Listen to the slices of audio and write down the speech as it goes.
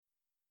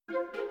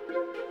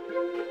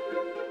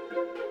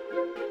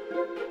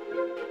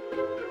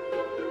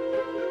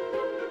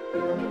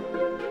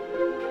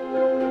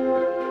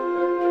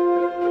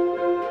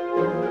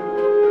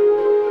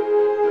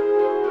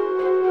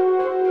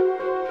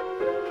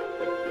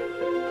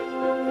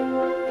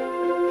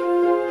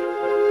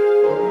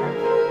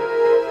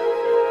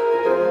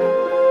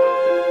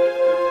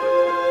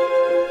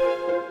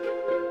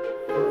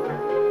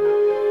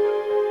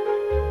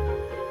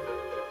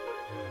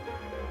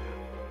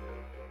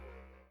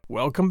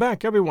Welcome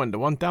back, everyone, to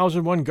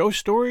 1001 Ghost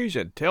Stories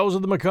and Tales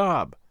of the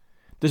Macabre.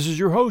 This is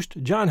your host,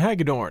 John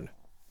Hagedorn.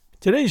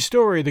 Today's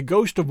story, The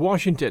Ghost of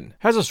Washington,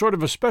 has a sort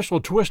of a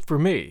special twist for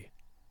me.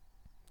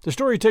 The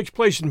story takes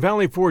place in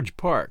Valley Forge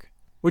Park,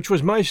 which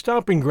was my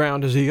stomping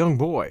ground as a young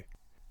boy.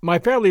 My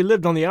family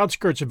lived on the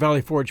outskirts of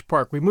Valley Forge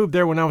Park. We moved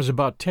there when I was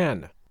about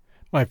 10.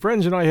 My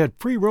friends and I had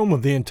free roam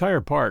of the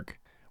entire park.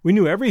 We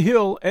knew every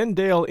hill and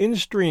dale in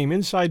stream,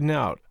 inside and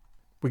out.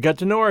 We got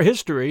to know our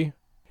history.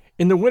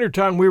 In the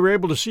wintertime, we were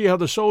able to see how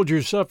the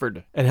soldiers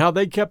suffered and how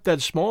they kept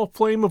that small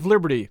flame of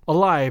liberty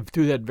alive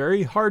through that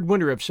very hard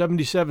winter of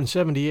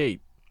 77-78.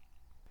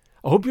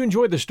 I hope you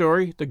enjoyed the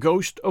story, The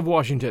Ghost of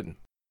Washington.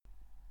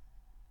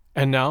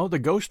 And now, The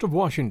Ghost of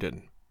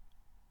Washington.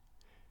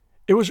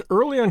 It was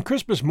early on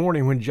Christmas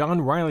morning when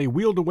John Riley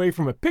wheeled away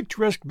from a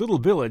picturesque little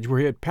village where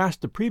he had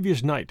passed the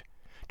previous night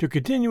to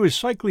continue his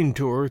cycling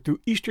tour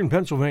through eastern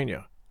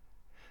Pennsylvania.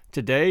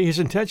 Today, his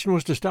intention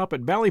was to stop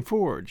at Valley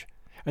Forge,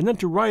 and then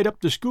to ride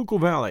up the Schuylkill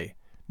Valley,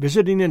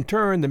 visiting in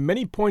turn the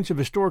many points of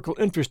historical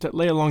interest that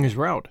lay along his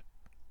route.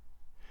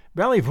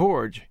 Valley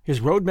Forge,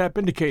 his road map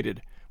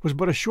indicated, was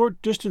but a short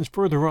distance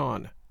further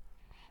on.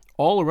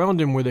 All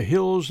around him were the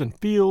hills and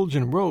fields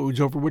and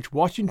roads over which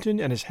Washington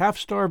and his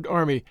half-starved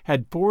army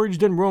had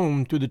forged and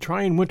roamed through the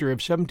trying winter of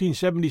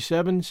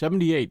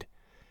 1777-78,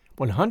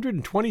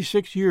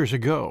 126 years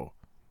ago.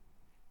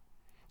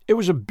 It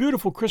was a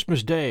beautiful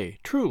Christmas day,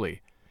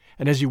 truly,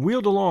 and as he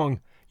wheeled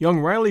along, young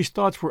Riley's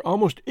thoughts were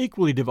almost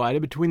equally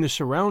divided between the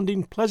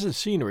surrounding pleasant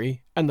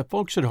scenery and the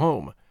folks at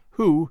home,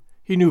 who,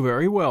 he knew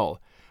very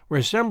well, were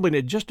assembling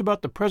at just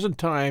about the present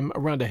time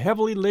around a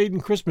heavily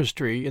laden Christmas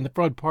tree in the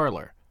front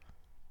parlor.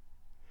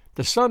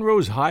 The sun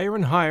rose higher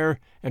and higher,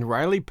 and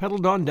Riley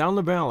pedaled on down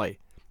the valley,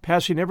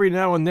 passing every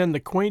now and then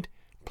the quaint,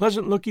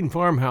 pleasant-looking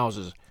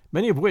farmhouses,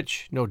 many of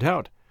which, no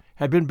doubt,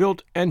 had been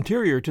built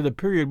anterior to the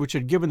period which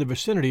had given the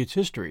vicinity its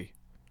history.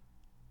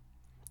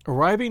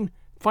 Arriving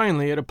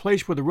finally at a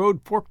place where the road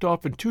forked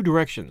off in two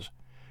directions,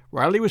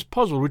 Riley was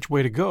puzzled which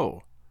way to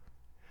go.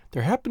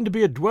 There happened to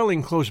be a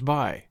dwelling close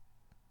by.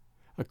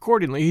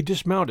 Accordingly, he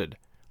dismounted,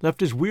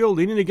 left his wheel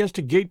leaning against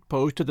a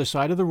gate-post at the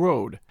side of the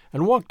road,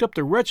 and walked up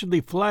the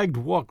wretchedly flagged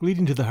walk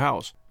leading to the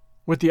house,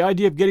 with the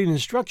idea of getting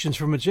instructions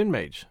from its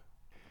inmates.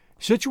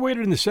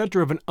 Situated in the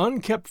center of an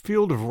unkept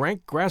field of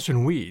rank grass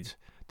and weeds,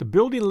 the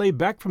building lay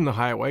back from the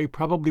highway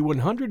probably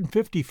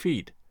 150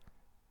 feet.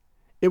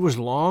 It was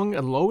long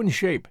and low in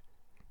shape,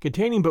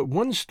 containing but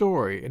one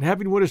story and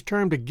having what is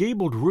termed a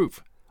gabled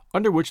roof,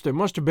 under which there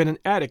must have been an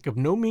attic of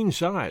no mean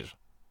size.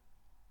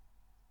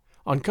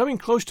 On coming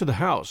close to the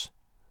house,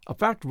 a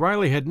fact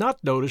Riley had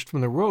not noticed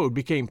from the road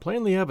became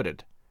plainly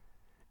evident.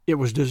 It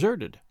was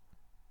deserted.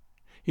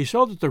 He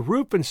saw that the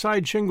roof and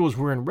side shingles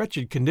were in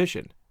wretched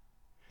condition,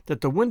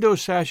 that the window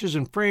sashes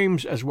and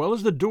frames as well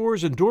as the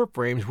doors and door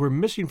frames were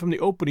missing from the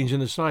openings in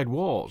the side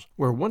walls,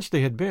 where once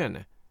they had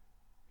been,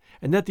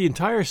 and that the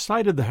entire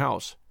side of the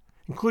house,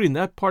 including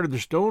that part of the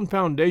stone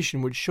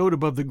foundation which showed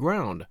above the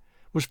ground,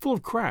 was full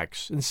of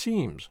cracks and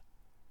seams.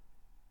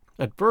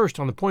 At first,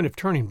 on the point of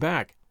turning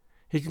back,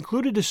 he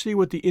concluded to see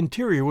what the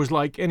interior was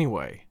like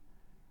anyway.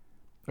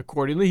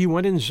 Accordingly, he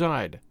went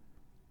inside.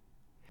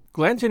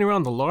 Glancing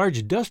around the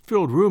large,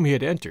 dust-filled room he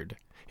had entered,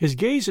 his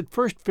gaze at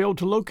first failed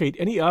to locate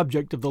any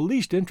object of the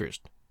least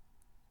interest.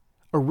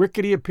 A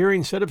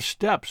rickety-appearing set of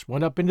steps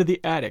went up into the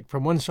attic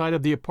from one side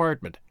of the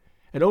apartment,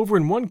 and over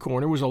in one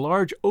corner was a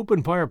large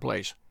open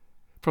fireplace,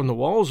 from the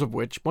walls of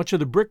which much of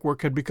the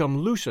brickwork had become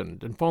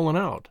loosened and fallen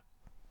out.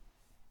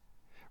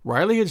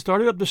 Riley had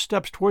started up the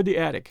steps toward the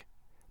attic,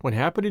 when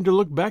happening to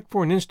look back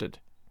for an instant,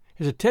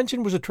 his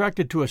attention was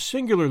attracted to a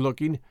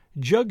singular-looking,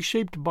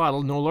 jug-shaped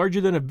bottle no larger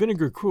than a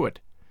vinegar cruet,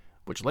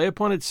 which lay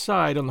upon its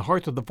side on the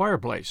hearth of the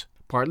fireplace,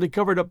 partly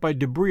covered up by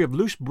debris of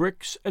loose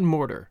bricks and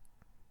mortar.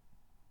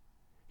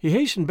 He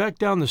hastened back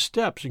down the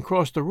steps and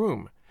crossed the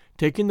room,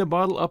 taking the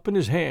bottle up in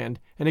his hand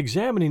and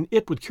examining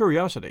it with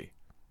curiosity.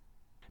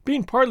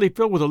 Being partly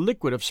filled with a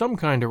liquid of some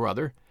kind or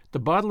other, the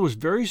bottle was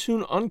very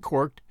soon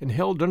uncorked and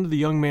held under the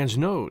young man's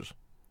nose.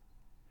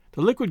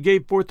 The liquid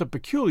gave forth a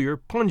peculiar,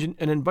 pungent,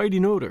 and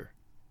inviting odor.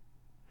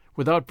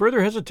 Without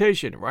further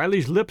hesitation,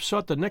 Riley's lips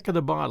sought the neck of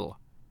the bottle.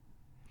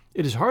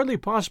 It is hardly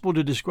possible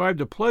to describe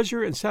the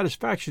pleasure and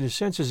satisfaction his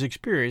senses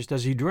experienced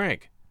as he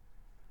drank.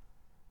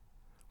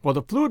 While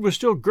the fluid was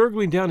still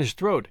gurgling down his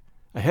throat,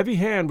 a heavy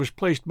hand was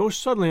placed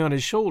most suddenly on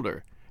his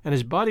shoulder, and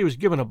his body was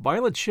given a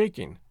violent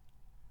shaking.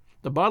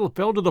 The bottle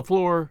fell to the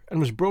floor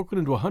and was broken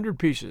into 100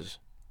 pieces.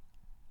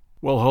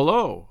 "Well,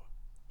 hello,"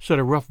 said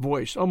a rough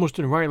voice almost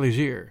in Riley's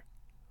ear.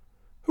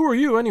 "Who are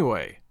you,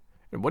 anyway?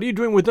 And what are you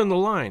doing within the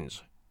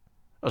lines?"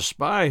 "A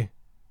spy.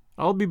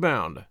 I'll be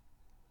bound."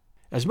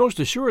 As most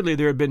assuredly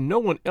there had been no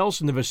one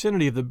else in the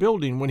vicinity of the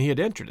building when he had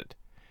entered it,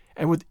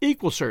 and with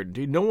equal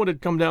certainty no one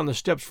had come down the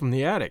steps from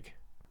the attic,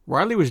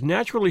 Riley was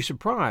naturally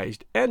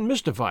surprised and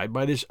mystified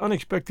by this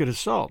unexpected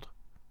assault.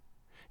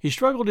 He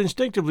struggled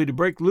instinctively to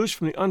break loose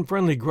from the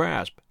unfriendly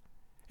grasp,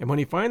 and when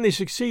he finally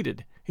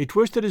succeeded, he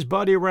twisted his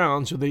body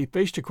around so that he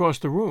faced across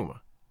the room.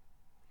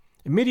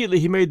 Immediately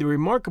he made the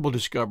remarkable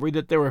discovery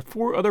that there were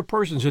 4 other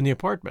persons in the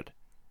apartment.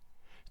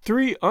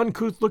 3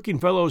 uncouth-looking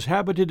fellows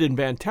habited in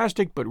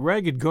fantastic but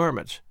ragged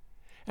garments,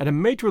 and a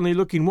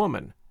matronly-looking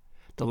woman,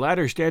 the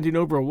latter standing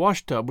over a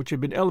wash-tub which had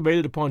been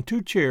elevated upon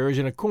 2 chairs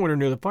in a corner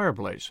near the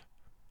fireplace.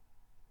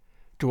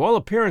 To all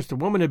appearance the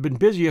woman had been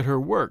busy at her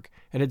work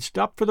and had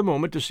stopped for the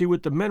moment to see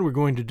what the men were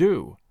going to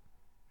do.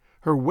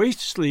 Her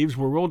waist sleeves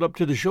were rolled up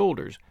to the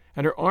shoulders,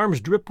 and her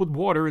arms dripped with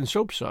water and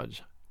soap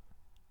suds.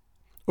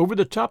 Over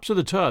the tops of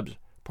the tubs,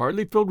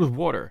 partly filled with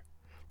water,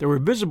 there were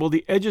visible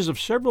the edges of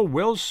several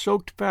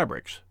well-soaked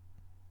fabrics.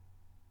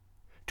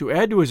 To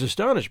add to his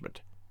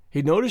astonishment,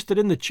 he noticed that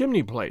in the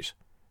chimney place,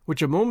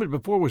 which a moment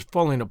before was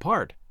falling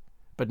apart,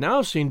 but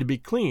now seemed to be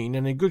clean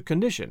and in good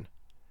condition,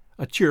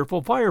 a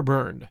cheerful fire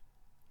burned,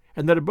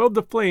 and that above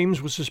the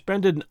flames was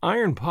suspended an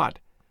iron pot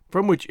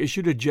from which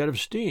issued a jet of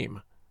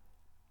steam.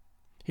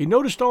 He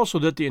noticed also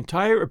that the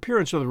entire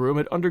appearance of the room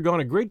had undergone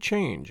a great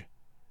change.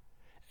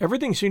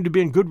 Everything seemed to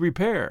be in good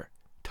repair,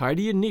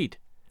 tidy and neat,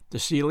 the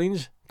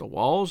ceilings, the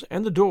walls,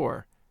 and the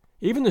door,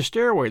 even the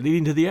stairway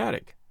leading to the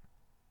attic.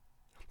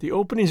 The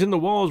openings in the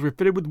walls were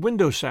fitted with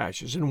window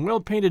sashes and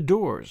well-painted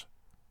doors.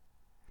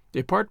 The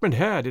apartment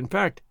had, in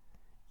fact,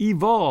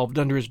 evolved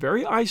under his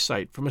very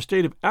eyesight from a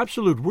state of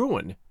absolute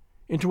ruin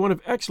into one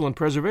of excellent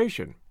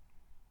preservation.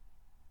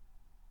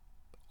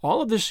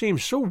 All of this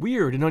seemed so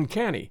weird and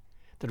uncanny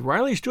that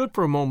Riley stood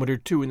for a moment or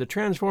two in the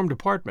transformed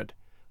apartment,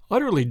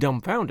 utterly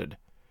dumbfounded,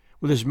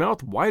 with his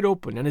mouth wide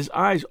open and his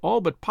eyes all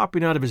but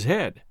popping out of his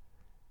head.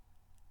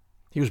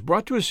 He was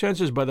brought to his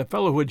senses by the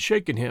fellow who had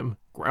shaken him,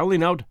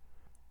 growling out,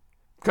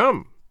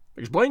 "Come,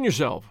 explain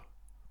yourself."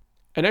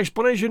 "An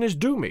explanation is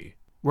due me,"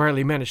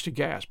 Riley managed to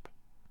gasp.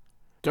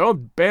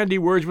 "Don't bandy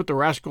words with the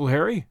rascal,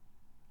 Harry,"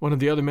 one of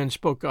the other men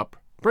spoke up.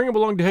 "Bring him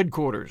along to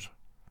headquarters."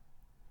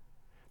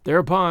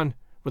 Thereupon,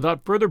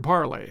 without further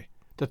parley,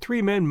 the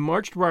 3 men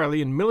marched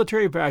Riley in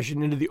military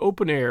fashion into the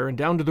open air and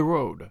down to the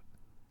road.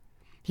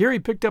 Here he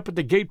picked up at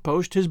the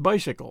gate-post his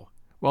bicycle,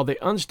 while they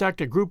unstacked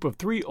a group of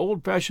 3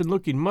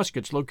 old-fashioned-looking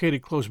muskets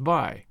located close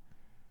by.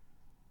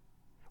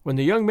 When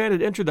the young man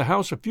had entered the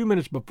house a few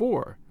minutes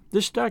before,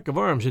 this stack of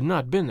arms had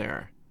not been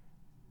there.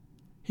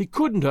 He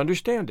couldn't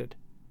understand it.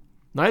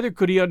 Neither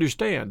could he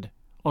understand,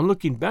 on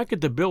looking back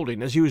at the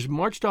building as he was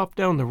marched off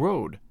down the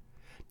road,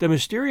 the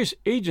mysterious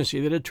agency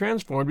that had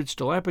transformed its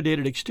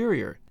dilapidated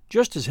exterior,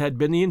 just as had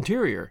been the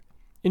interior,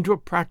 into a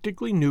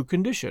practically new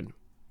condition.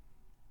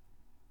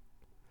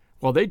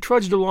 While they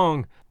trudged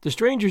along, the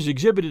strangers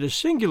exhibited a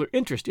singular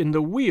interest in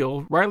the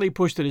wheel Riley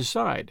pushed at his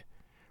side,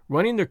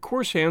 running their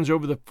coarse hands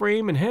over the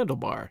frame and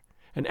handlebar,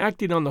 and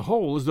acting on the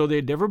whole as though they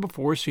had never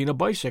before seen a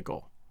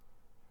bicycle.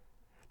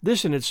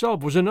 This in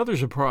itself was another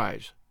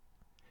surprise.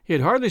 He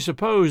had hardly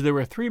supposed there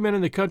were 3 men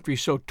in the country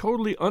so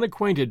totally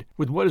unacquainted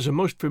with what is a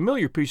most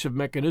familiar piece of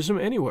mechanism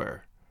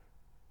anywhere.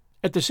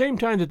 At the same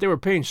time that they were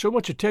paying so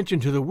much attention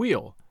to the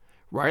wheel,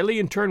 Riley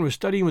in turn was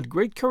studying with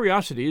great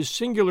curiosity his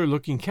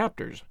singular-looking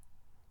captors.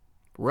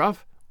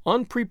 Rough,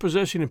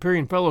 unprepossessing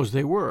appearing fellows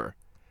they were,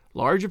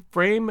 large of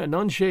frame and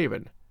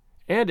unshaven,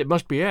 and, it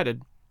must be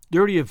added,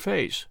 dirty of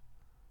face.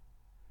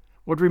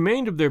 What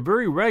remained of their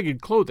very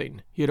ragged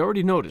clothing, he had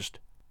already noticed,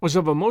 was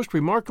of a most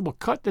remarkable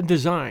cut and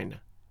design,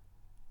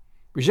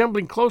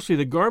 resembling closely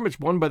the garments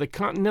worn by the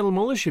Continental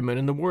militiamen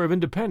in the War of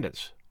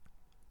Independence.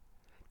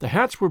 The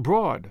hats were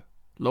broad,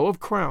 low of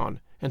crown,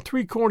 and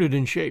 3-cornered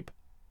in shape.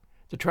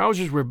 The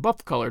trousers were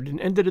buff-colored and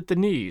ended at the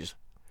knees,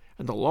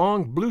 and the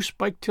long, blue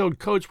spike-tailed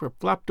coats were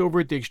flapped over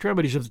at the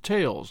extremities of the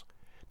tails,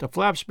 the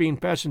flaps being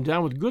fastened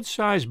down with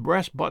good-sized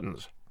brass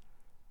buttons.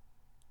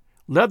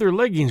 Leather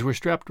leggings were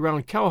strapped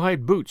around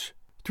cowhide boots,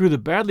 through the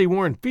badly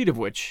worn feet of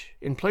which,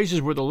 in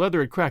places where the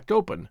leather had cracked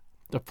open,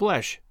 the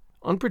flesh,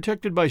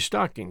 unprotected by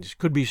stockings,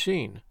 could be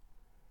seen.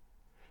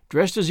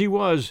 Dressed as he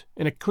was,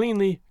 in a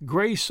cleanly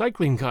gray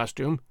cycling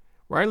costume,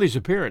 Riley's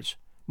appearance,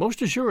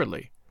 most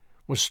assuredly,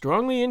 was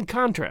strongly in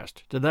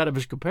contrast to that of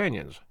his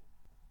companions.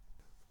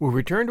 We'll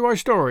return to our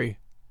story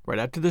right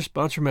after this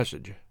sponsor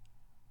message.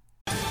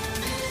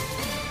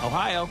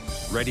 Ohio,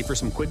 ready for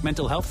some quick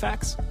mental health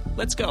facts?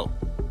 Let's go.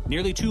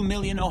 Nearly 2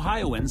 million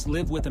Ohioans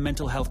live with a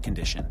mental health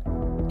condition.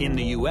 In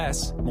the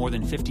U.S., more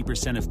than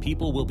 50% of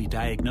people will be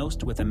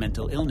diagnosed with a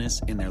mental illness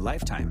in their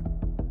lifetime.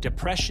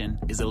 Depression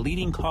is a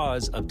leading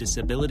cause of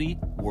disability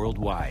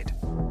worldwide.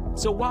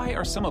 So why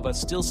are some of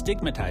us still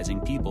stigmatizing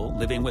people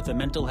living with a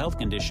mental health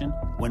condition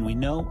when we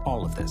know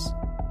all of this?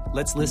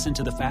 Let's listen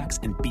to the facts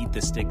and beat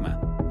the stigma.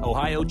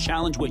 Ohio,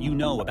 challenge what you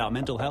know about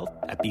mental health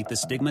at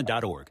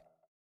beatthestigma.org.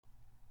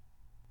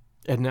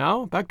 And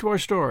now, back to our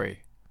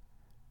story.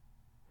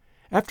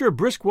 After a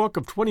brisk walk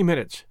of 20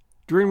 minutes,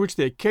 during which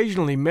they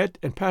occasionally met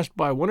and passed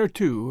by one or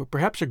two, or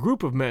perhaps a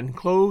group of men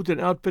clothed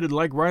and outfitted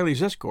like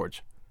Riley's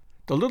escorts,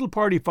 the little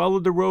party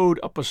followed the road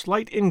up a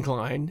slight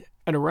incline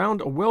and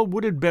around a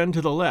well-wooded bend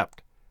to the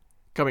left,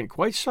 coming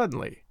quite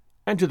suddenly,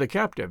 and to the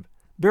captive,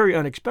 very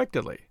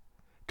unexpectedly,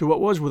 to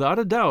what was without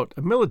a doubt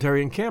a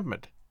military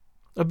encampment,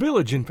 a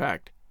village, in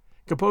fact,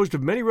 composed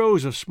of many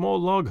rows of small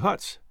log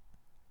huts.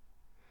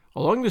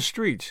 Along the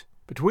streets,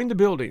 between the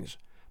buildings,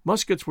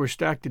 muskets were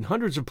stacked in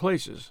hundreds of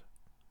places.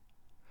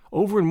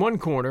 Over in one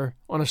corner,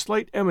 on a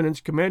slight eminence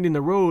commanding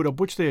the road up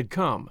which they had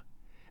come,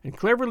 and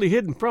cleverly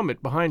hidden from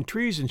it behind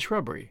trees and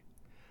shrubbery,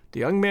 the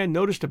young man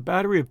noticed a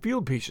battery of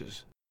field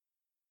pieces.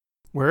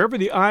 Wherever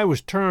the eye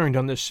was turned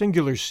on this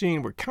singular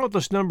scene were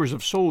countless numbers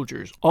of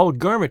soldiers, all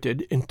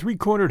garmented in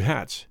three-cornered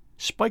hats,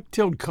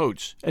 spike-tailed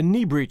coats, and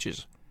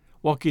knee-breeches,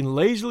 walking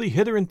lazily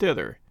hither and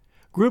thither,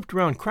 grouped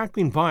round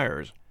crackling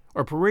fires,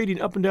 or parading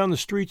up and down the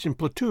streets in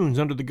platoons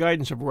under the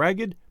guidance of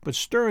ragged but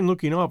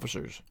stern-looking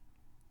officers.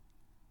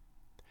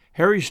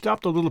 Harry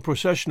stopped the little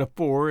procession of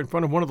four in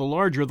front of one of the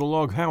larger of the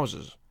log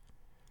houses.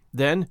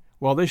 Then,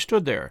 while they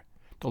stood there,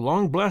 the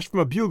long blast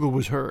from a bugle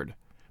was heard,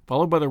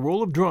 followed by the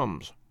roll of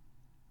drums.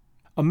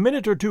 A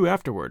minute or two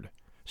afterward,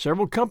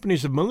 several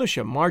companies of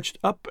militia marched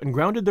up and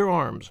grounded their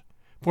arms,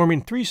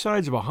 forming three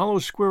sides of a hollow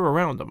square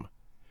around them,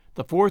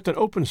 the fourth and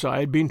open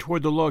side being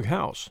toward the log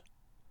house.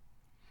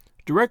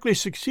 Directly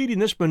succeeding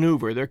this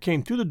maneuver, there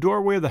came through the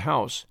doorway of the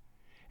house,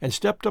 and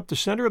stepped up the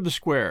center of the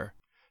square,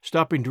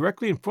 stopping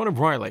directly in front of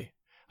Riley,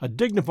 a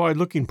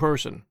dignified-looking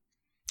person,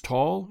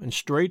 tall and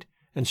straight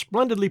and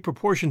splendidly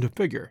proportioned to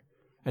figure,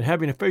 and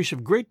having a face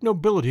of great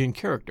nobility and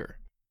character.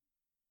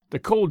 The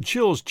cold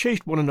chills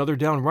chased one another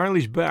down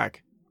Riley's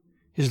back.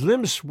 His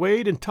limbs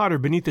swayed and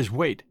tottered beneath his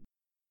weight.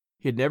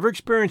 He had never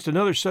experienced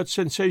another such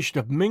sensation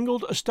of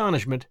mingled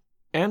astonishment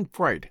and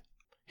fright.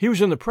 He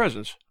was in the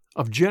presence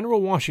of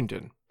General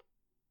Washington.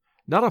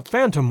 Not a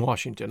phantom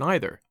Washington,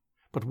 either,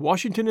 but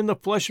Washington in the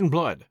flesh and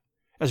blood,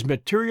 as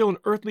material and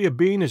earthly a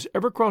being as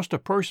ever crossed a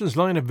person's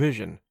line of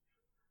vision.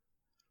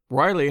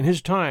 Riley, in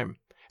his time,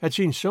 had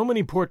seen so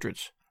many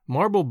portraits,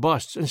 marble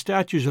busts, and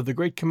statues of the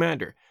great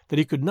commander that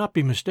he could not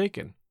be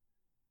mistaken.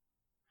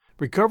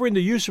 Recovering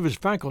the use of his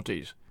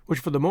faculties, which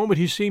for the moment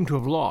he seemed to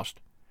have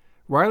lost,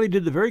 Riley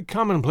did the very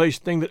commonplace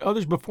thing that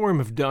others before him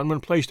have done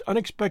when placed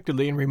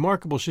unexpectedly in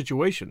remarkable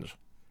situations.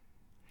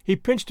 He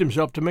pinched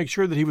himself to make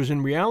sure that he was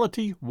in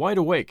reality wide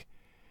awake,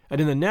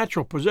 and in the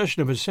natural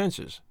possession of his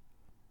senses.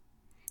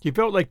 He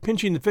felt like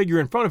pinching the figure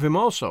in front of him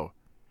also,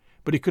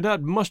 but he could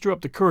not muster up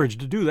the courage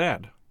to do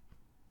that.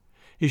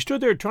 He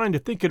stood there trying to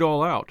think it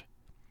all out,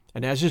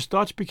 and as his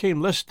thoughts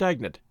became less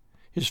stagnant,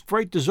 his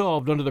fright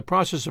dissolved under the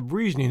process of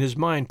reasoning his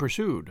mind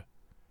pursued.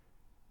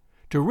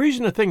 To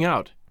reason a thing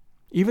out,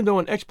 even though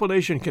an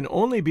explanation can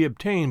only be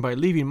obtained by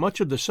leaving much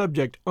of the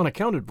subject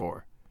unaccounted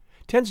for,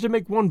 tends to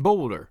make one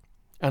bolder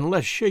and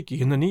less shaky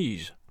in the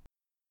knees.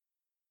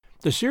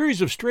 The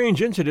series of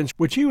strange incidents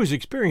which he was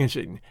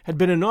experiencing had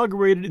been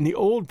inaugurated in the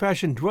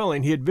old-fashioned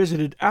dwelling he had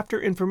visited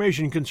after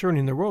information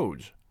concerning the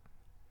roads,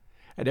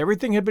 and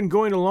everything had been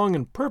going along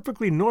in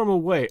perfectly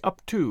normal way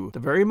up to the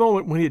very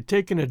moment when he had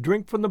taken a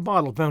drink from the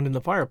bottle found in the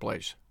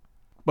fireplace.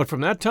 But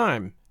from that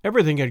time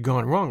everything had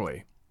gone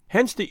wrongly,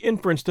 hence the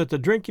inference that the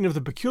drinking of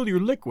the peculiar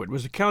liquid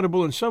was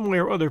accountable in some way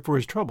or other for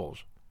his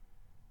troubles.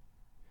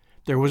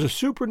 There was a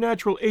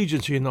supernatural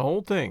agency in the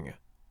whole thing.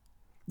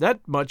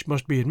 That much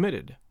must be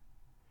admitted.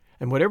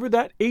 And whatever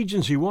that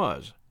agency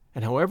was,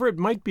 and however it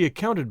might be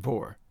accounted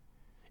for,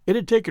 it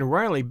had taken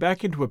Riley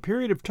back into a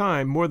period of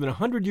time more than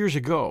 100 years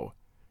ago,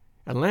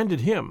 and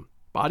landed him,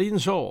 body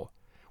and soul,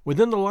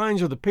 within the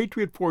lines of the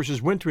Patriot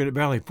forces wintering at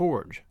Valley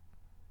Forge.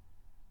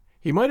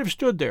 He might have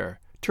stood there,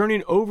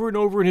 turning over and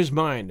over in his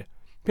mind,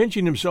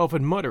 pinching himself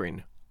and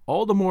muttering,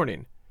 all the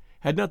morning,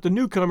 had not the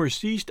newcomer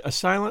ceased a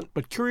silent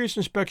but curious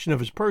inspection of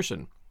his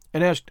person,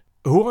 and asked,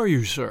 "Who are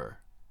you, sir?"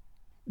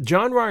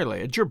 "John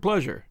Riley, at your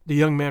pleasure," the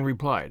young man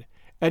replied,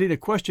 adding a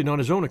question on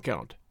his own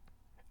account.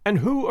 "And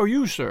who are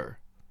you, sir?"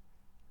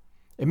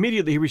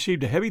 Immediately he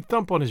received a heavy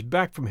thump on his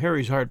back from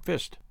Harry's hard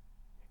fist.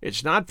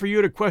 "It's not for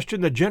you to question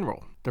the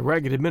general," the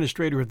ragged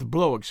administrator of the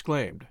blow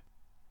exclaimed.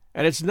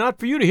 "And it's not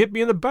for you to hit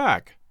me in the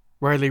back,"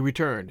 Riley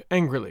returned,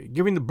 angrily,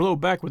 giving the blow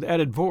back with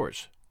added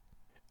force.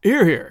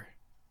 "Hear, hear,"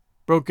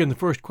 broke in the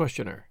first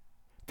questioner.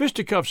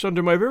 "Fisticuffs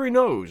under my very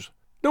nose.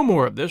 No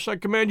more of this, I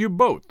command you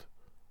both."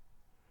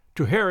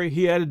 To Harry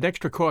he added an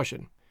extra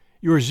caution.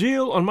 "Your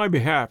zeal on my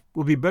behalf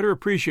will be better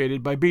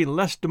appreciated by being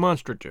less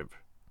demonstrative.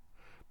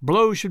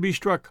 Blows should be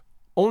struck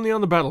only on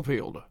the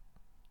battlefield."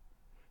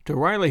 To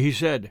Riley he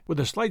said, with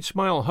a slight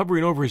smile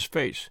hovering over his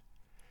face,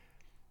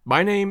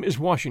 "My name is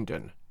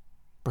Washington.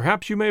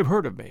 Perhaps you may have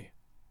heard of me."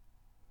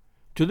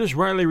 To this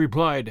Riley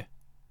replied,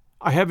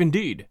 "I have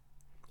indeed,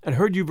 and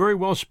heard you very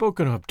well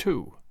spoken of,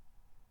 too."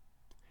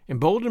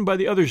 Emboldened by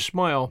the other's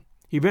smile,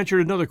 he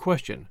ventured another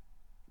question.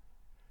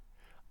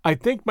 "I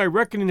think my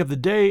reckoning of the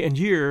day and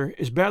year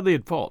is badly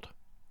at fault.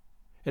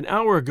 An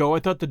hour ago I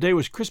thought the day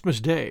was Christmas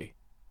Day.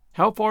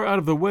 How far out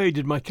of the way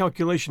did my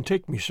calculation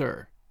take me,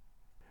 sir?"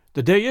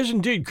 "The day is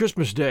indeed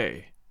Christmas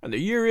Day," and the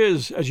year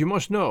is, as you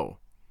must know,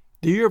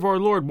 the year of our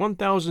Lord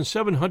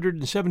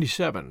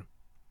 1777.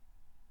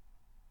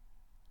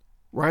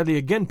 Riley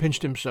again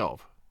pinched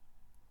himself.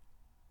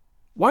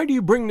 "Why do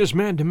you bring this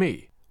man to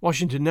me?"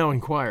 Washington now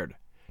inquired,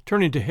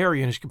 turning to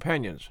Harry and his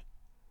companions.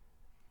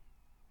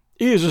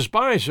 "He is a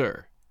spy,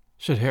 sir,"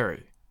 said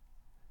Harry.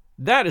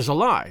 "That is a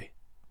lie,"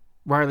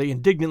 Riley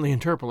indignantly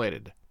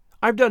interpolated.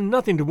 "I've done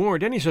nothing to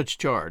warrant any such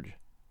charge.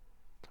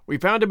 We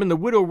found him in the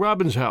Widow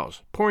Robin's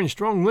house, pouring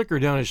strong liquor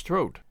down his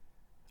throat.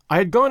 I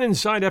had gone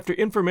inside after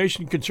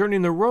information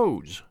concerning the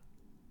roads."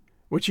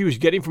 "Which he was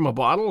getting from a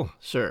bottle,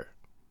 sir?"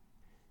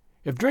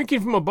 "If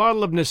drinking from a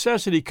bottle of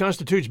necessity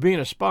constitutes being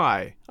a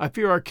spy, I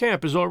fear our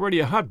camp is already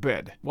a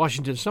hotbed,"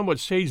 Washington somewhat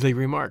sagely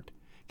remarked,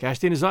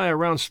 casting his eye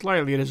around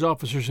slyly at his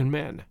officers and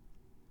men.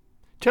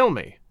 "Tell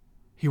me,"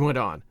 he went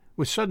on,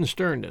 with sudden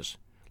sternness,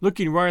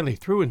 looking Riley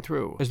through and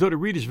through, as though to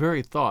read his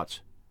very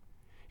thoughts,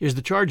 "is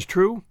the charge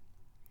true?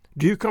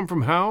 Do you come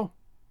from Howe?"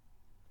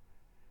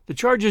 "The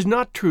charge is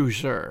not true,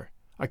 sir.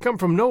 I come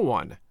from no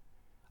one.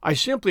 I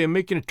simply am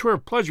making a tour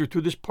of pleasure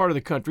through this part of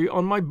the country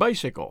on my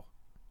bicycle."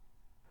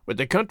 "With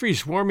the country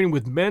swarming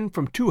with men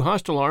from two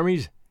hostile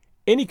armies,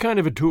 any kind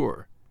of a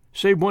tour,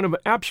 save one of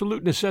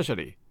absolute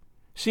necessity,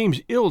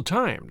 seems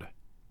ill-timed."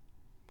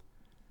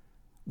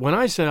 "When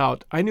I set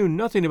out, I knew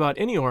nothing about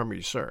any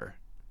armies, sir.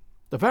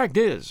 The fact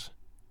is—"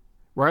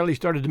 Riley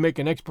started to make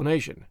an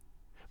explanation,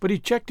 but he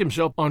checked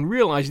himself on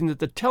realizing that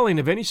the telling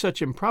of any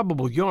such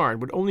improbable yarn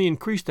would only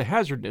increase the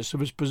hazardness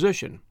of his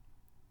position.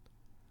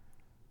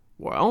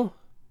 "Well?"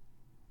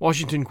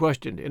 Washington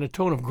questioned in a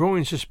tone of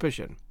growing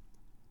suspicion.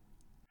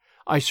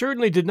 "I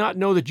certainly did not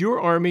know that your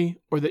army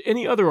or that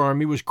any other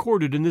army was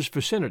quartered in this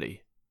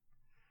vicinity."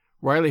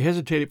 Riley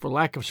hesitated for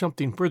lack of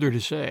something further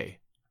to say.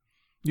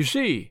 "You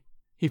see,"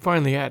 he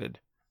finally added,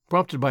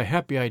 prompted by a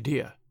happy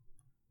idea,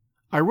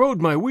 "I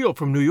rode my wheel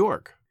from New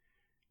York."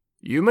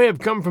 "You may have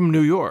come from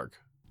New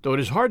York, though it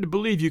is hard to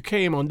believe you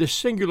came on this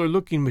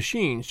singular-looking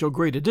machine so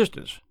great a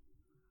distance.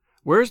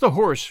 Where is the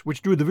horse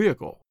which drew the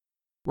vehicle?"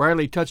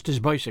 Riley touched his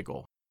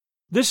bicycle.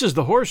 "This is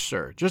the horse,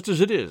 sir, just as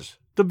it is,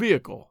 the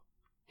vehicle,"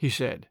 he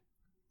said.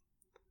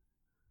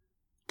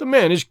 "The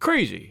man is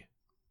crazy!"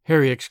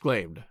 Harry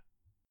exclaimed.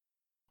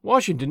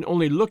 Washington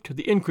only looked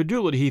the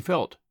incredulity he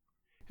felt,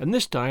 and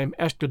this time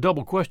asked a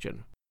double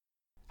question.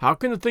 "How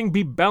can the thing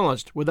be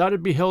balanced without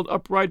it be held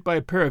upright by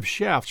a pair of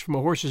shafts from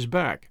a horse's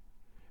back?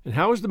 And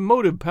how is the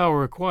motive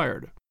power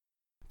acquired?"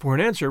 For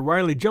an answer,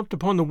 Riley jumped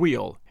upon the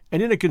wheel,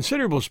 and in a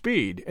considerable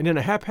speed, and in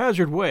a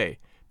haphazard way,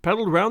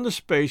 paddled round the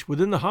space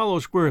within the hollow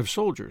square of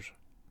soldiers.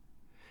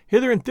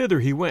 Hither and thither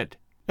he went,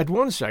 at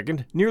one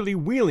second nearly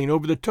wheeling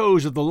over the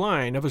toes of the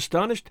line of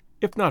astonished,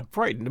 if not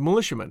frightened,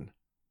 militiamen.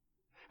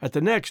 At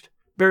the next,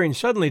 bearing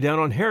suddenly down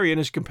on Harry and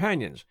his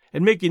companions,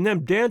 and making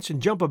them dance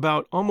and jump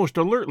about almost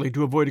alertly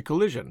to avoid a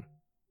collision.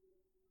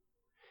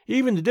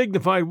 Even the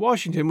dignified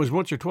Washington was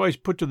once or twice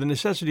put to the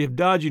necessity of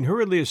dodging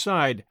hurriedly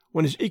aside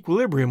when his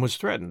equilibrium was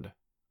threatened.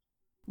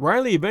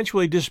 Riley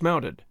eventually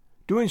dismounted,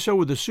 doing so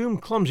with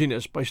assumed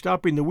clumsiness by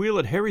stopping the wheel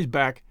at Harry's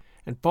back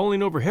and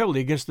falling over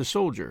heavily against the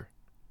soldier.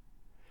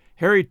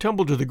 Harry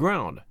tumbled to the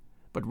ground,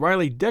 but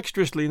Riley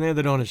dexterously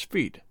landed on his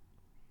feet.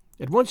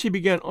 At once he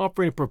began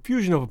offering a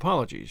profusion of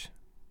apologies.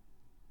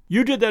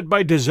 "You did that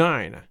by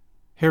design,"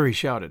 Harry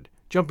shouted,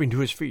 jumping to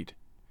his feet.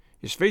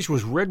 His face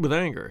was red with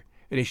anger,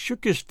 and he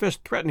shook his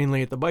fist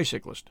threateningly at the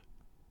bicyclist.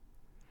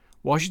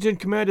 Washington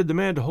commanded the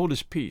man to hold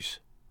his peace.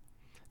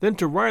 Then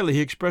to Riley he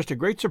expressed a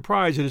great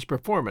surprise at his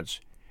performance,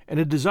 and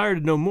a desire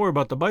to know more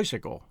about the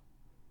bicycle.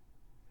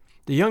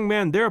 The young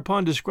man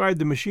thereupon described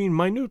the machine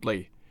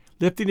minutely,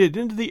 lifting it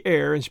into the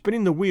air and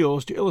spinning the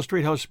wheels to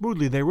illustrate how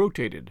smoothly they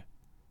rotated.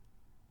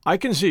 "I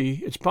can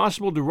see it's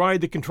possible to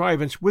ride the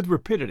contrivance with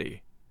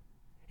rapidity.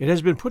 It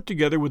has been put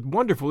together with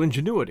wonderful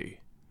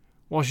ingenuity,"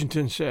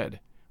 Washington said,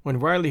 when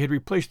Riley had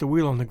replaced the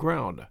wheel on the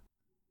ground.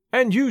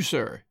 "And you,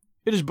 sir,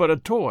 it is but a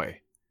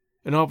toy,"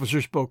 an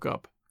officer spoke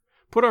up.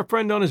 "Put our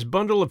friend on his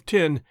bundle of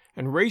tin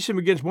and race him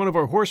against one of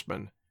our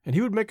horsemen, and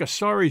he would make a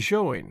sorry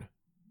showing."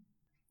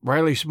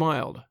 Riley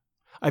smiled.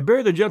 "I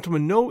bear the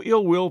gentleman no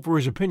ill will for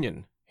his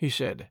opinion," he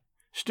said.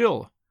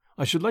 "Still,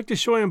 I should like to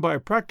show him by a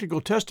practical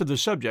test of the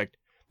subject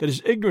that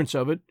his ignorance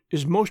of it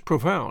is most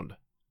profound."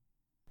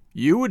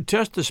 "You would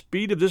test the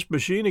speed of this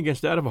machine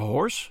against that of a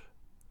horse?"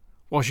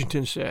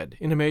 Washington said,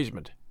 in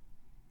amazement.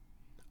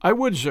 "I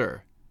would,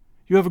 sir.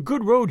 You have a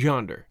good road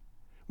yonder.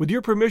 With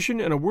your permission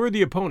and a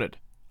worthy opponent,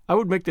 I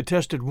would make the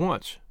test at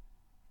once."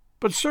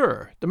 "But,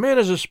 sir, the man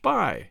is a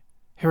spy,"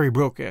 Harry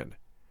broke in.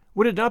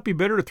 "Would it not be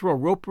better to throw a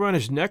rope around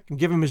his neck and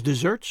give him his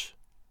deserts?"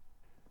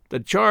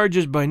 "The charge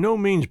is by no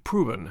means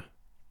proven,"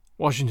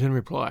 Washington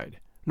replied,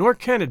 "nor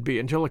can it be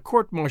until a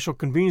court-martial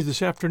convenes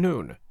this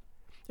afternoon,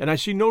 and I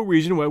see no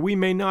reason why we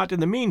may not in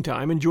the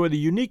meantime enjoy the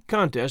unique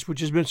contest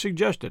which has been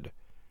suggested.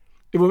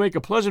 It will make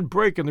a pleasant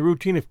break in the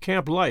routine of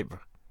camp life."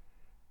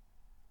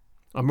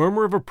 A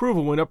murmur of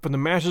approval went up from the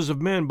masses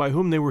of men by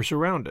whom they were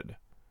surrounded.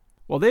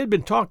 While they had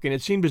been talking,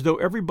 it seemed as though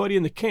everybody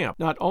in the camp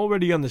not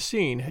already on the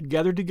scene had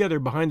gathered together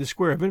behind the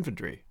square of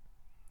infantry.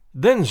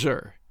 "Then,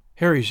 sir,"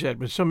 Harry said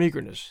with some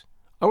eagerness.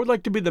 "I would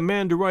like to be the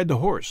man to ride the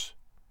horse.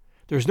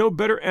 There's no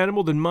better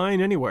animal than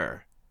mine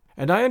anywhere,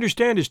 and I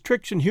understand his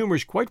tricks and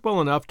humors quite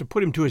well enough to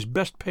put him to his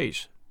best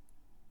pace."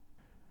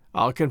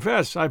 "I'll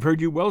confess I've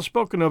heard you well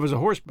spoken of as a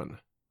horseman,"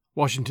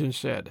 Washington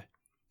said.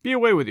 "Be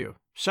away with you.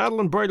 Saddle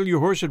and bridle your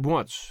horse at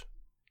once."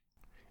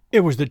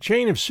 It was the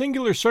chain of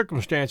singular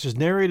circumstances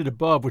narrated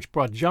above which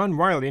brought John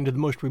Riley into the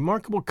most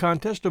remarkable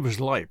contest of his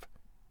life.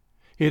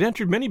 He had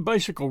entered many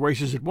bicycle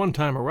races at one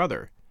time or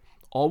other,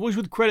 always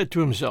with credit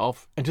to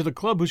himself and to the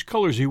club whose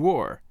colors he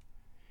wore,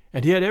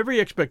 and he had every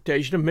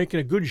expectation of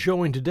making a good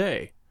showing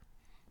today.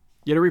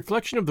 Yet a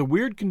reflection of the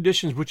weird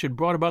conditions which had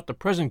brought about the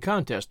present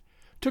contest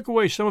took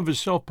away some of his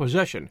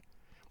self-possession,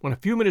 when a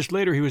few minutes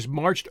later he was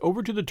marched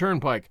over to the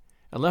turnpike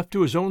and left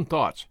to his own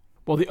thoughts,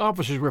 while the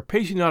officers were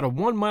pacing out a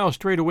 1-mile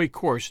straightaway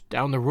course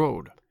down the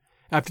road.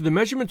 After the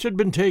measurements had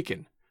been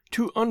taken,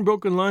 2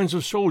 unbroken lines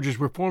of soldiers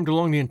were formed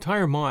along the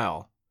entire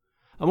mile,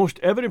 a most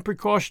evident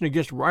precaution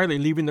against Riley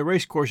leaving the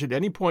racecourse at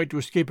any point to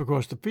escape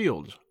across the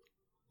fields.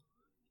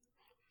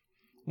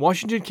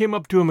 Washington came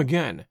up to him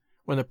again,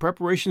 when the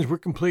preparations were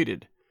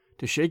completed,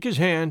 to shake his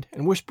hand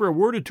and whisper a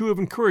word or two of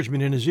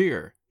encouragement in his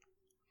ear.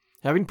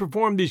 Having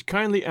performed these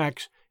kindly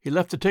acts, he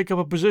left to take up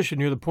a position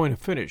near the point of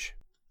finish.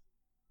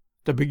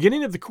 The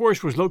beginning of the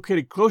course was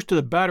located close to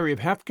the battery of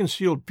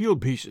half-concealed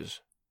field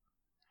pieces.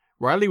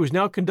 Riley was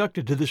now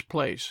conducted to this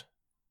place.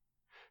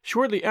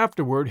 Shortly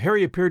afterward,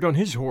 Harry appeared on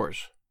his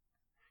horse.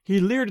 He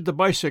leered at the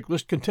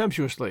bicyclist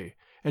contemptuously,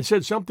 and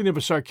said something of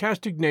a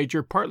sarcastic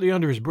nature partly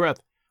under his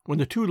breath when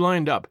the two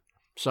lined up,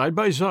 side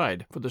by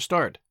side, for the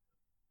start.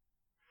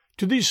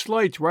 To these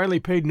slights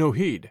Riley paid no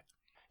heed.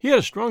 He had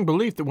a strong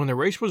belief that when the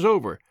race was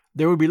over,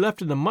 there would be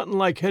left in the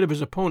mutton-like head of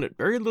his opponent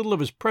very little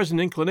of his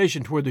present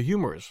inclination toward the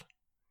humorous.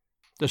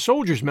 The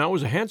soldier's mount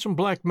was a handsome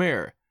black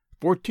mare,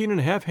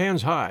 14½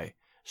 hands high,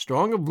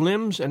 strong of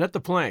limbs and at the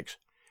flanks,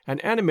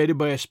 and animated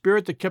by a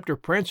spirit that kept her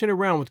prancing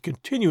around with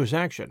continuous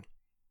action.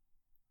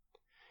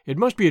 It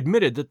must be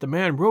admitted that the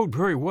man rode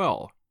very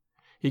well.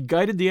 He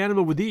guided the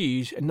animal with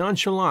ease and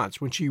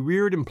nonchalance when she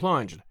reared and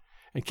plunged,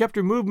 and kept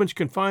her movements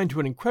confined to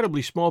an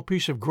incredibly small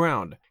piece of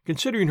ground,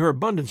 considering her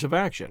abundance of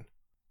action.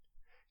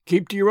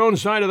 "Keep to your own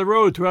side of the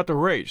road throughout the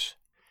race.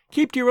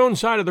 Keep to your own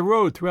side of the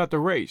road throughout the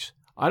race.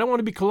 I don't want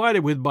to be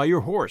collided with by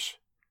your horse,"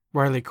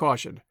 Riley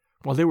cautioned,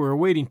 while they were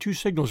awaiting 2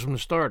 signals from the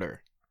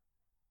starter.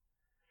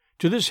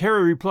 To this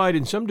Harry replied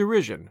in some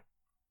derision,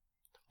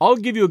 "I'll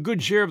give you a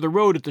good share of the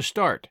road at the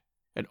start,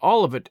 and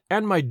all of it,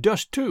 and my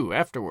dust too,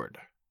 afterward."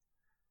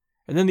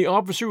 And then the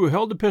officer who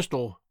held the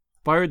pistol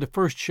fired the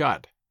first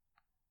shot.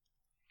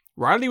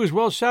 Riley was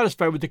well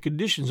satisfied with the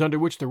conditions under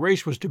which the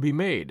race was to be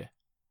made.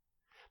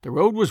 The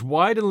road was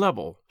wide and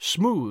level,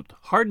 smooth,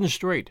 hard and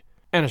straight,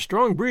 and a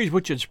strong breeze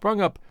which had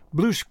sprung up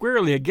blew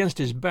squarely against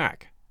his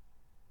back.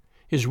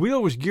 His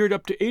wheel was geared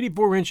up to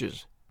 84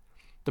 inches.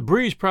 The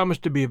breeze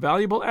promised to be a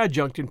valuable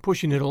adjunct in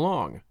pushing it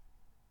along.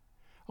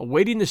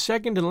 Awaiting the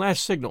second and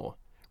last signal,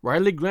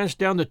 Riley glanced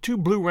down the 2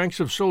 blue ranks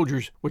of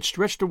soldiers which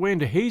stretched away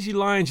into hazy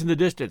lines in the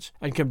distance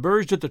and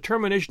converged at the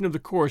termination of the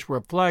course where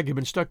a flag had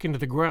been stuck into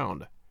the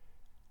ground.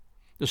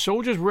 The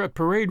soldiers were at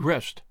parade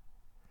rest.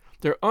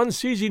 Their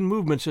unceasing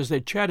movements as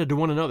they chatted to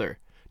one another,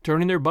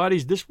 turning their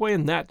bodies this way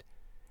and that,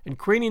 and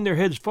craning their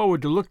heads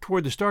forward to look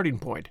toward the starting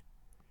point,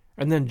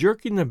 and then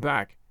jerking them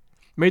back,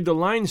 made the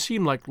line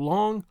seem like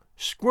long,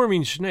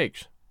 squirming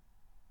snakes.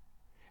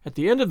 At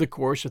the end of the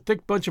course, a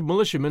thick bunch of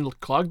militiamen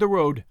clogged the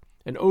road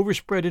and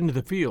overspread into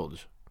the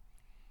fields.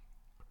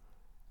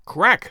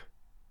 Crack!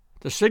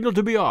 The signal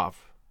to be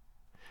off.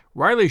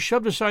 Riley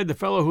shoved aside the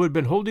fellow who had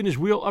been holding his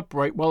wheel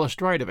upright while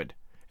astride of it,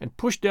 and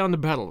pushed down the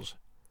pedals.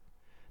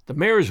 The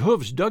mare's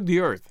hoofs dug the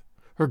earth.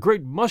 Her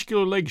great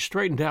muscular legs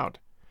straightened out.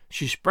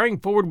 She sprang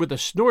forward with a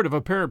snort of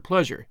apparent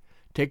pleasure,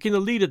 taking the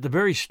lead at the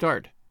very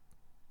start.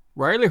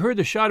 Riley heard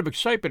the shout of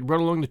excitement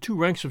run along the 2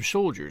 ranks of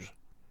soldiers.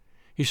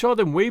 He saw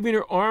them waving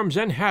her arms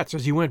and hats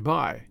as he went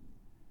by.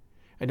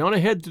 And on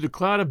ahead through the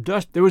cloud of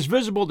dust there was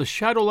visible the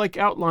shadow-like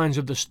outlines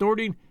of the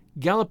snorting,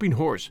 galloping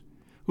horse,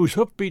 whose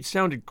hoofbeats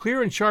sounded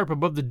clear and sharp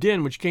above the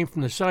din which came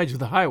from the sides of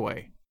the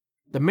highway.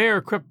 The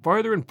mare crept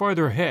farther and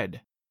farther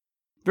ahead.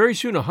 Very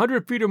soon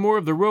 100 feet or more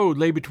of the road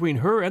lay between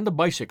her and the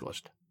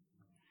bicyclist.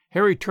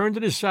 Harry turned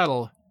in his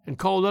saddle and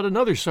called out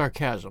another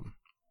sarcasm.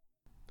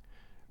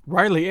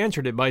 Riley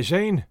answered it by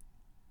saying,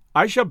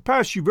 "I shall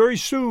pass you very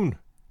soon.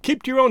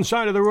 Keep to your own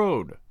side of the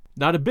road,"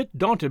 not a bit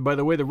daunted by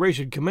the way the race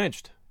had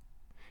commenced.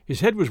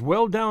 His head was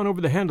well down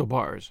over the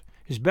handlebars.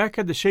 His back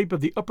had the shape of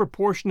the upper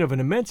portion of an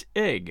immense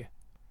egg.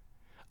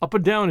 Up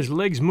and down his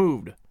legs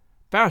moved,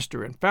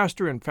 faster and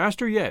faster and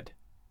faster yet.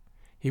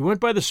 He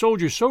went by the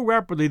soldiers so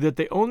rapidly that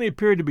they only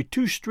appeared to be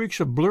 2 streaks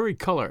of blurry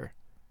color.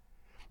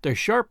 Their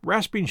sharp,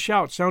 rasping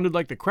shouts sounded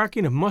like the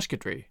cracking of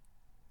musketry.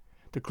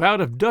 The cloud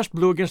of dust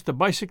blew against the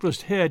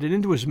bicyclist's head and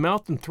into his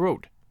mouth and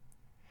throat.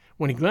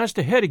 When he glanced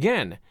ahead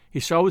again, he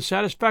saw with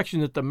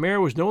satisfaction that the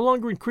mare was no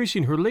longer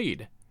increasing her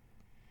lead.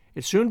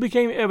 It soon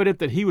became evident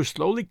that he was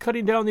slowly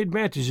cutting down the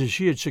advantages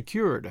she had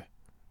secured.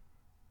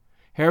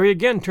 Harry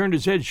again turned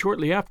his head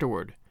shortly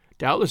afterward,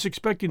 doubtless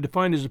expecting to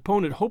find his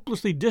opponent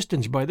hopelessly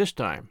distanced by this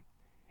time.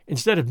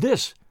 Instead of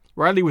this,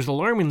 Riley was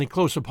alarmingly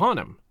close upon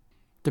him.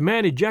 The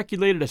man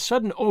ejaculated a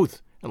sudden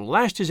oath and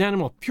lashed his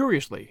animal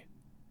furiously.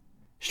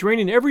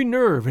 Straining every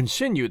nerve and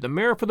sinew, the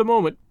mare for the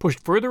moment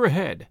pushed further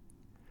ahead.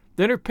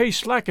 Then her pace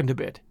slackened a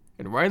bit,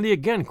 and Riley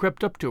again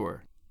crept up to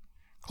her.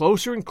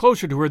 Closer and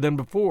closer to her than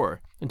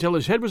before, until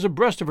his head was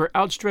abreast of her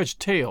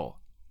outstretched tail.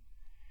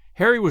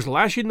 Harry was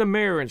lashing the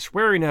mare and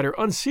swearing at her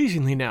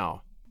unceasingly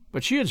now,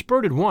 but she had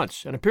spurted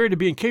once and appeared to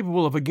be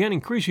incapable of again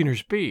increasing her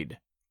speed.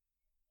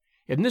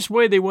 In this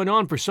way they went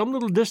on for some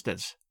little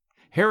distance,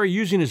 Harry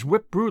using his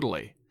whip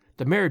brutally,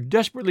 the mare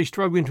desperately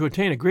struggling to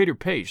attain a greater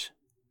pace,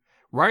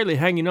 Riley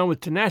hanging on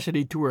with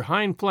tenacity to her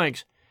hind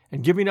flanks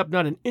and giving up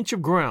not an inch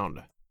of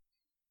ground.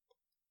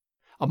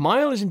 A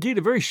mile is indeed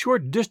a very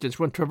short distance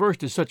when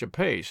traversed at such a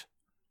pace.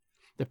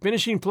 The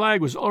finishing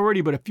flag was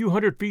already but a few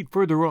hundred feet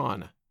further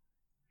on.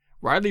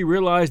 Riley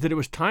realized that it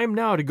was time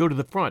now to go to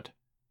the front.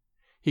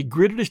 He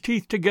gritted his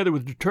teeth together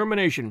with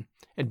determination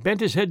and bent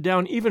his head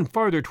down even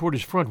farther toward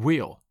his front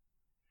wheel.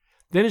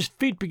 Then his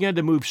feet began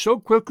to move so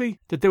quickly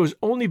that there was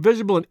only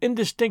visible an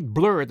indistinct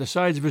blur at the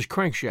sides of his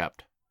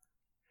crankshaft.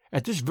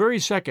 At this very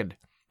second,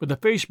 with a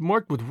face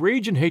marked with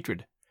rage and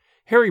hatred,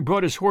 Harry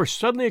brought his horse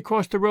suddenly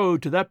across the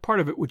road to that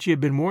part of it which he had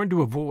been warned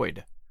to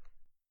avoid.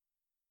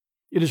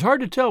 It is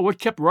hard to tell what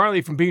kept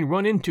Riley from being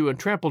run into and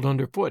trampled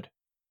underfoot.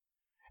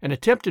 An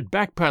attempt at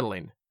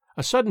backpedaling,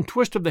 a sudden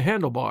twist of the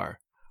handlebar,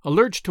 a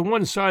lurch to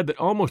one side that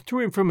almost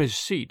threw him from his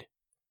seat.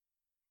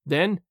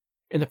 Then,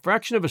 in the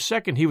fraction of a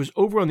second, he was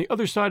over on the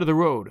other side of the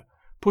road,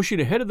 pushing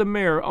ahead of the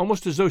mare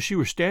almost as though she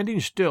were standing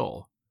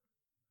still.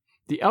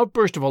 The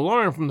outburst of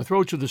alarm from the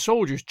throats of the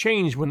soldiers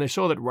changed when they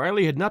saw that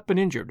Riley had not been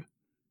injured.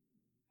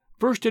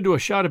 First into a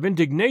shout of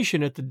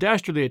indignation at the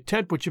dastardly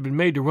attempt which had been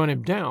made to run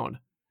him down,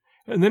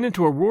 and then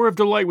into a roar of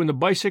delight when the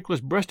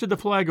bicyclist breasted the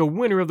flag a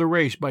winner of the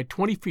race by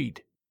 20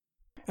 feet.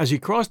 As he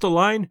crossed the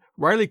line,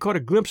 Riley caught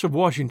a glimpse of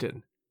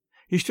Washington.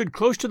 He stood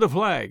close to the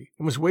flag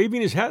and was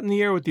waving his hat in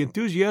the air with the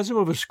enthusiasm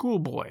of a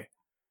schoolboy.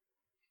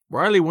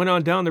 Riley went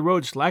on down the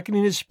road,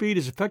 slackening his speed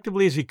as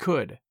effectively as he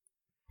could.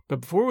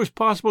 But before it was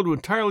possible to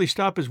entirely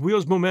stop his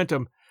wheel's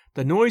momentum,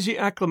 the noisy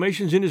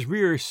acclamations in his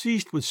rear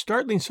ceased with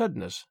startling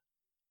suddenness.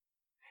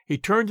 He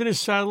turned in his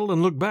saddle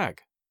and looked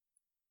back.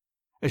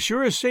 As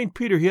sure as St.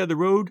 Peter, he had the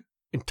road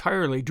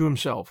entirely to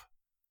himself.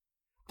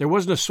 There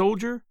wasn't a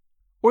soldier,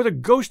 or the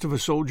ghost of a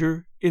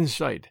soldier, in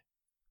sight.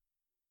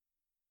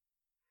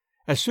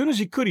 As soon as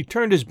he could, he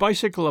turned his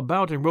bicycle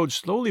about and rode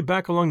slowly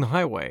back along the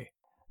highway,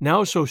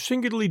 now so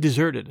singularly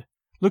deserted,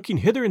 looking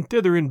hither and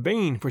thither in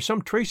vain for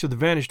some trace of the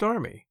vanished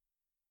army.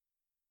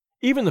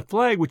 Even the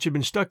flag which had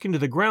been stuck into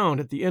the ground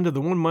at the end of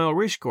the 1-mile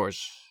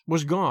racecourse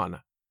was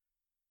gone.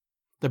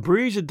 The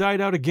breeze had died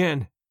out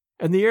again,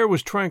 and the air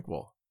was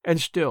tranquil and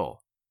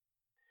still.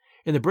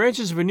 In the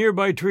branches of a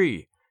nearby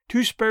tree,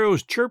 2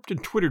 sparrows chirped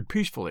and twittered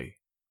peacefully.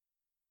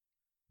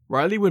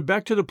 Riley went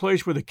back to the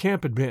place where the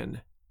camp had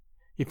been.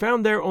 He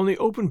found there only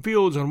open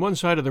fields on one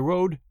side of the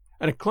road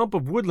and a clump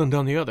of woodland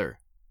on the other.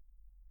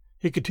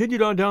 He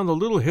continued on down the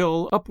little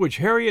hill up which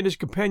Harry and his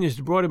companions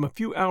had brought him a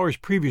few hours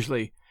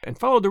previously, and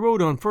followed the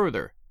road on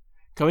further,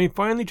 coming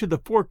finally to the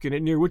fork in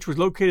it near which was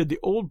located the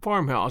old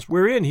farmhouse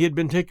wherein he had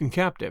been taken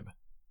captive.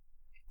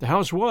 The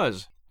house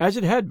was, as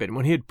it had been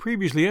when he had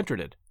previously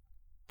entered it,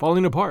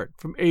 falling apart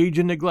from age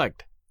and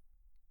neglect.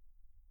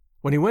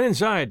 When he went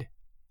inside,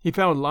 he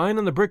found lying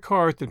on the brick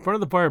hearth in front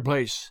of the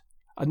fireplace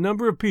a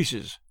number of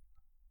pieces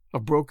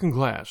of broken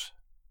glass.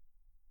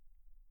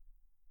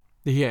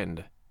 The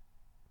end.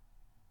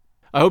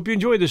 I hope you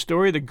enjoyed the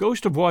story, The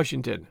Ghost of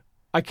Washington.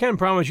 I can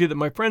promise you that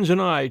my friends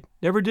and I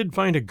never did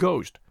find a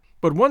ghost,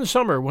 but one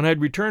summer when I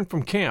had returned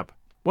from camp,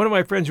 one of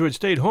my friends who had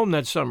stayed home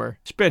that summer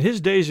spent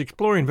his days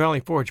exploring Valley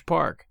Forge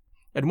Park,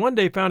 and one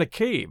day found a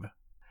cave.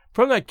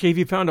 From that cave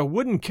he found a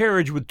wooden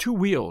carriage with 2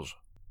 wheels,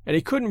 and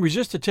he couldn't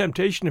resist the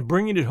temptation of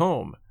bringing it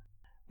home.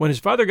 When his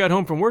father got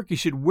home from work, he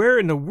said, "Where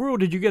in the world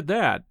did you get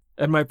that?"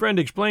 And my friend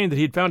explained that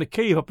he had found a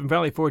cave up in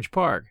Valley Forge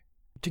Park.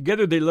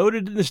 Together they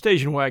loaded it in the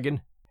station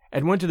wagon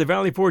and went to the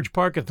Valley Forge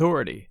Park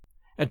Authority.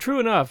 And true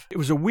enough, it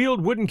was a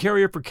wheeled wooden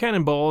carrier for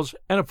cannonballs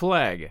and a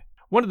flag,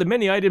 one of the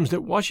many items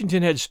that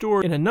Washington had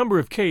stored in a number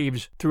of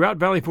caves throughout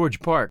Valley Forge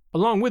Park,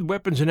 along with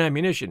weapons and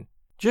ammunition,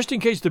 just in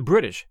case the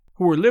British,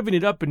 who were living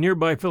it up in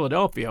nearby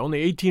Philadelphia,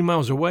 only 18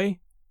 miles away,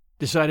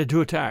 decided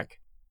to attack.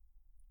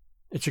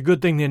 It's a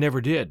good thing they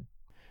never did.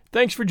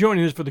 Thanks for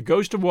joining us for The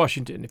Ghost of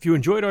Washington. If you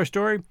enjoyed our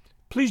story,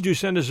 please do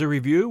send us a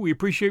review. We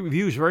appreciate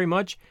reviews very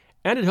much,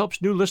 and it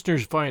helps new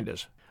listeners find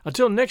us.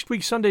 Until next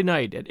week, Sunday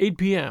night at 8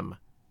 p.m.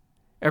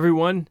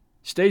 Everyone,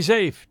 stay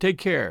safe, take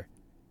care,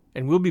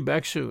 and we'll be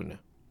back soon.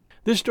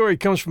 This story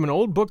comes from an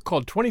old book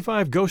called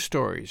 25 Ghost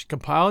Stories,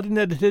 compiled and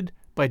edited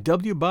by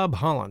W. Bob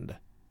Holland.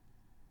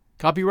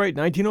 Copyright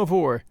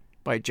 1904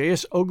 by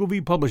J.S. Ogilvy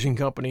Publishing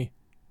Company,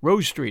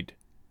 Rose Street,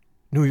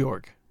 New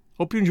York.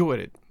 Hope you enjoyed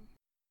it.